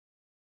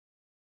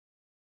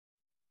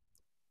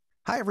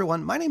Hi,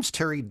 everyone. My name's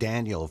Terry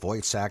Daniel,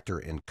 voice actor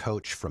and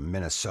coach from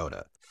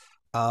Minnesota.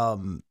 I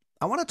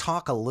want to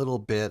talk a little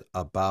bit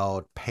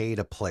about pay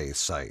to play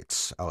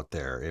sites out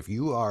there. If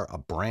you are a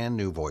brand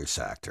new voice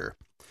actor,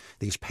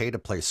 these pay to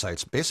play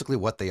sites, basically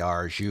what they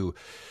are is you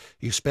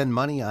spend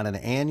money on an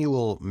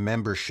annual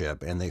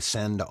membership and they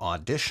send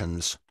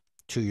auditions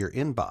to your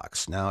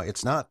inbox. Now,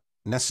 it's not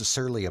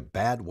necessarily a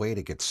bad way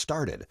to get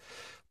started,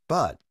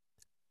 but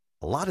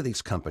a lot of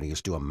these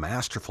companies do a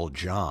masterful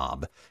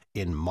job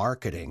in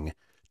marketing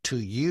to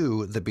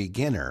you, the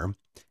beginner,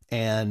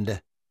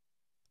 and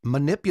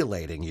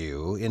manipulating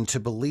you into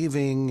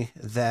believing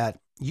that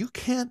you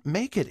can't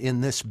make it in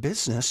this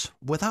business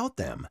without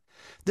them.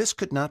 This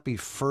could not be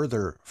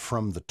further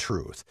from the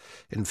truth.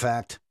 In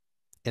fact,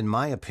 in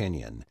my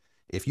opinion,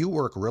 if you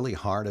work really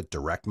hard at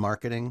direct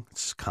marketing,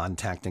 it's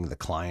contacting the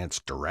clients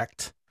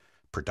direct,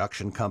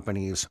 production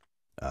companies,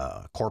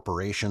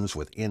 corporations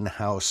with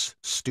in-house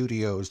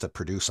studios that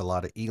produce a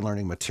lot of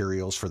e-learning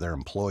materials for their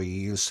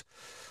employees,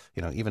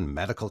 even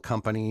medical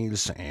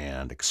companies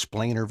and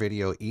explainer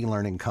video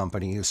e-learning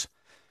companies,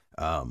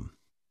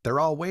 they're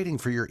all waiting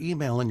for your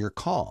email and your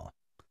call.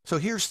 So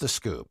here's the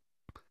scoop.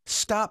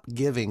 Stop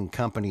giving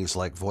companies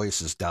like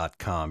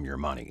voices.com your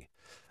money.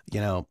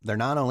 They're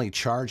not only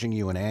charging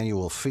you an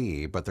annual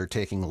fee, but they're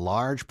taking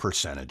large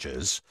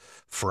percentages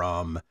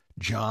from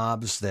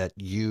jobs that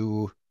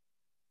you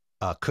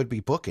could be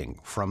booking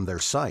from their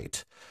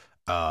site.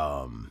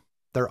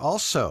 They're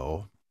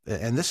also,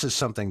 and this is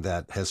something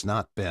that has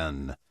not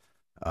been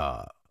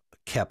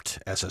kept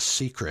as a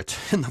secret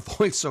in the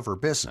voiceover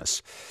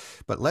business,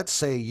 but let's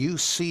say you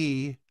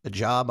see a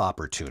job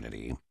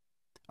opportunity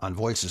on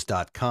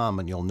voices.com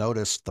and you'll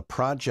notice the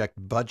project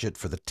budget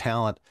for the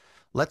talent.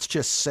 Let's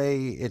just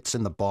say it's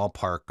in the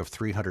ballpark of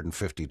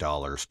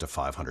 $350 to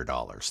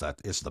 $500. That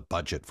is the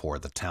budget for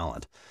the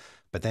talent.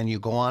 But then you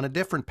go on a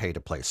different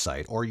pay-to-play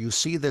site, or you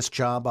see this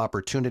job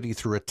opportunity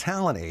through a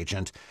talent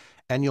agent,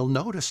 and you'll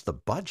notice the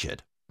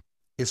budget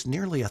is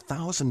nearly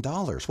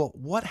 $1,000. Well,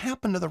 what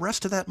happened to the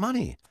rest of that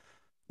money?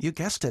 You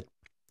guessed it.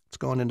 It's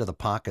going into the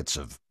pockets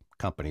of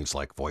companies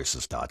like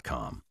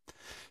voices.com.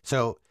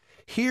 So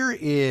here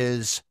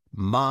is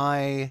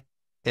my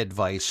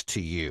advice to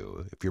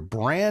you. If you're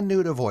brand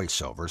new to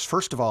voiceovers,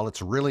 first of all,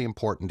 it's really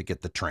important to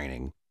get the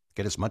training.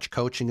 Get as much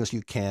coaching as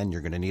you can.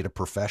 You're going to need a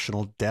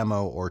professional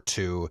demo or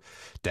two.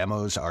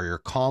 Demos are your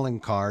calling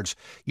cards.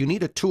 You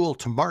need a tool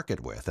to market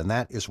with, and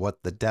that is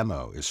what the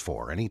demo is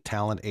for. Any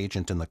talent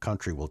agent in the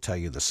country will tell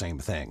you the same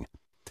thing.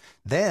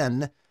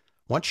 Then,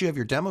 once you have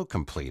your demo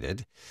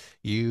completed,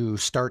 you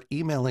start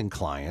emailing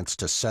clients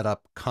to set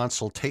up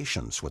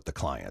consultations with the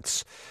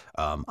clients.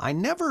 I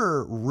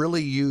never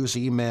really use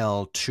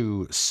email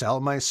to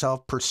sell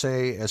myself per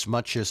se as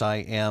much as I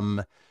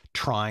am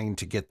trying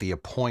to get the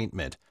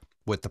appointment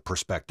with the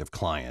prospective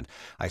client.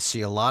 I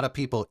see a lot of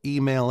people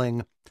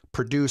emailing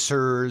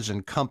producers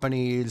and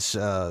companies,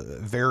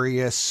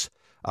 various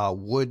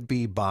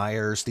would-be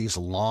buyers, these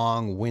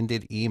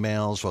long-winded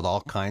emails with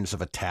all kinds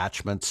of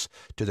attachments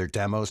to their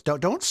demos.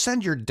 Don't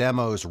send your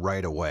demos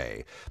right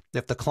away.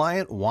 If the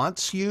client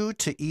wants you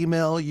to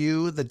email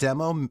you the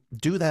demo,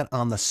 do that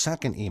on the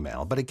second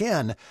email. But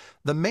again,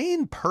 the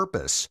main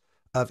purpose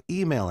of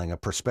emailing a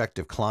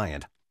prospective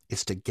client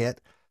is to get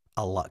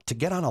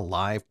on a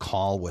live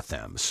call with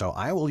them. So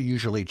I will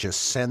usually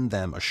just send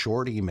them a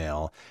short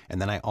email,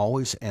 and then I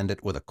always end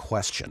it with a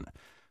question.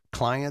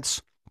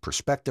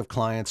 Prospective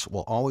clients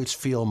will always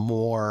feel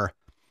more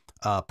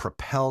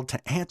propelled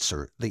to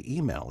answer the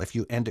email if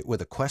you end it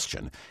with a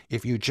question.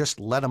 If you just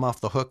let them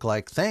off the hook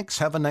like, thanks,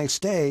 have a nice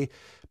day,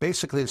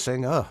 basically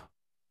saying, oh,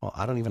 well,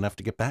 I don't even have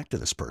to get back to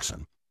this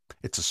person.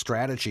 It's a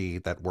strategy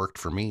that worked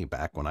for me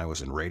back when I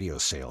was in radio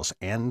sales.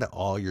 End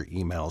all your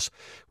emails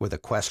with a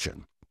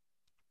question.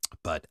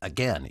 But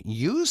again,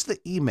 use the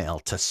email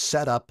to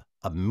set up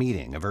a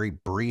meeting, a very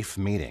brief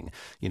meeting.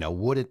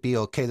 Would it be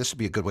okay? This would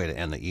be a good way to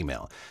end the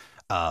email.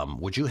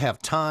 Would you have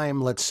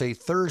time, let's say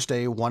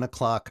Thursday, 1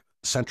 o'clock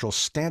Central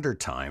Standard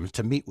Time,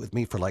 to meet with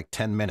me for like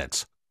 10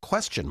 minutes?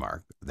 Question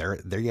mark. There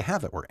you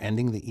have it. We're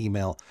ending the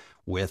email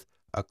with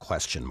a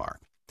question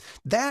mark.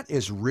 That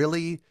is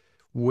really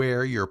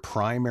where your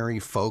primary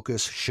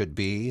focus should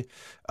be.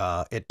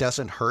 It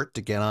doesn't hurt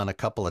to get on a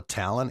couple of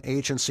talent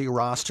agency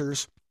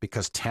rosters,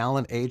 because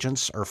talent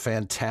agents are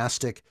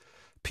fantastic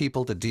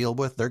people to deal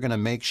with. They're going to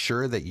make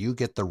sure that you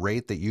get the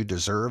rate that you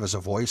deserve as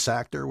a voice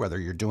actor, whether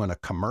you're doing a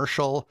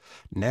commercial,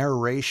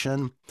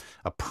 narration,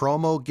 a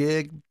promo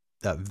gig,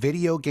 a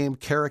video game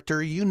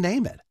character, you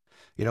name it.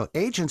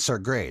 Agents are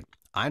great.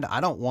 I'm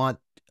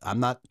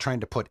not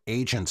trying to put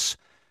agents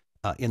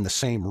in the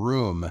same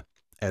room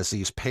as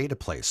these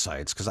pay-to-play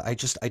sites, because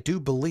I do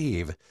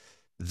believe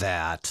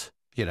that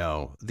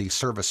these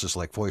services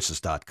like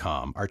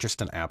voices.com are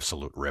just an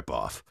absolute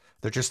ripoff.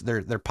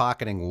 They're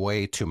pocketing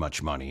way too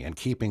much money and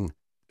keeping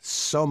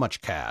so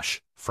much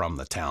cash from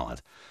the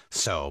talent.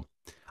 So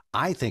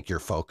I think your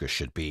focus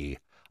should be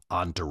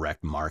on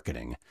direct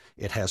marketing.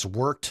 It has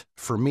worked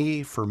for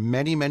me for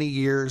many, many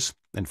years.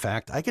 In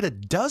fact, I get a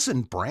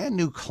dozen brand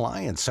new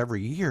clients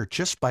every year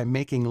just by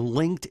making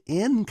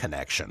LinkedIn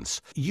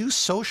connections. Use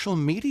social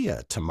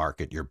media to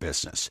market your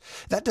business.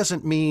 That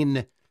doesn't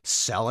mean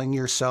selling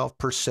yourself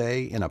per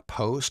se in a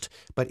post,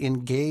 but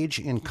engage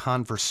in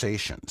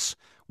conversations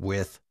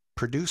with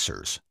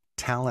producers,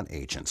 talent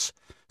agents,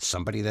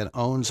 somebody that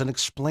owns an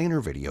explainer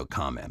video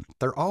comment.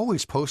 They're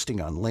always posting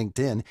on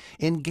LinkedIn.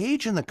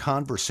 Engage in the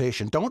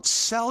conversation. Don't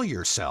sell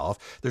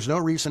yourself. There's no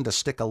reason to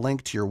stick a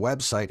link to your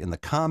website in the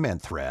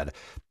comment thread,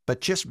 but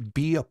just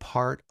be a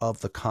part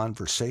of the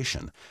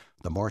conversation.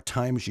 The more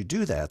times you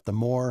do that, the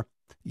more,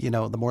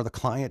 the more the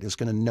client is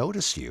going to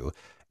notice you.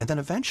 And then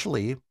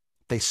eventually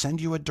they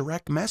send you a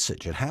direct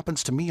message. It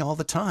happens to me all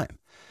the time.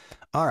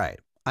 All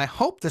right. I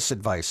hope this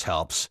advice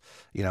helps.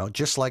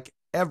 Just like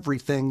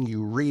everything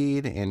you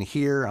read and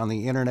hear on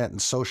the internet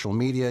and social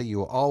media,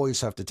 you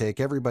always have to take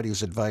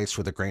everybody's advice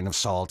with a grain of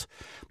salt.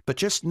 But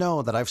just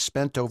know that I've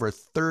spent over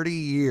 30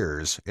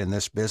 years in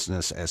this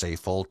business as a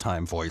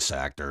full-time voice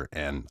actor,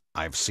 and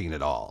I've seen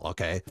it all,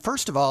 okay?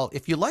 First of all,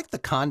 if you like the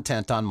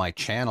content on my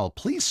channel,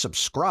 please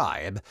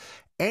subscribe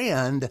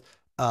and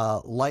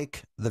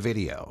like the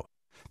video.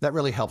 That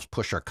really helps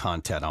push our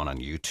content on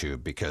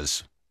YouTube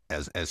because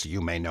as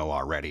you may know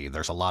already,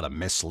 there's a lot of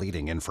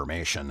misleading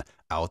information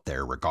out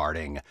there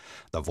regarding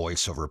the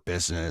voiceover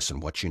business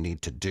and what you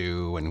need to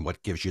do and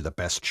what gives you the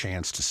best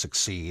chance to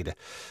succeed.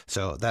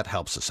 So that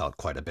helps us out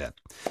quite a bit.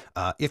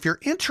 If you're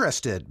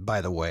interested, by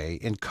the way,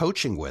 in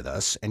coaching with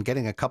us and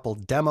getting a couple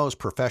demos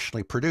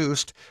professionally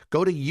produced,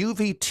 go to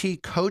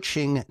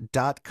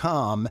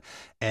uvtcoaching.com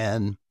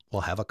and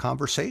we'll have a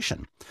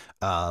conversation.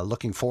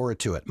 Looking forward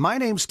to it. My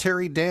name's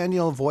Terry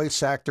Daniel,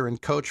 voice actor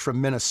and coach from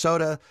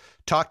Minnesota.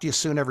 Talk to you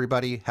soon,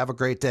 everybody. Have a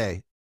great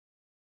day.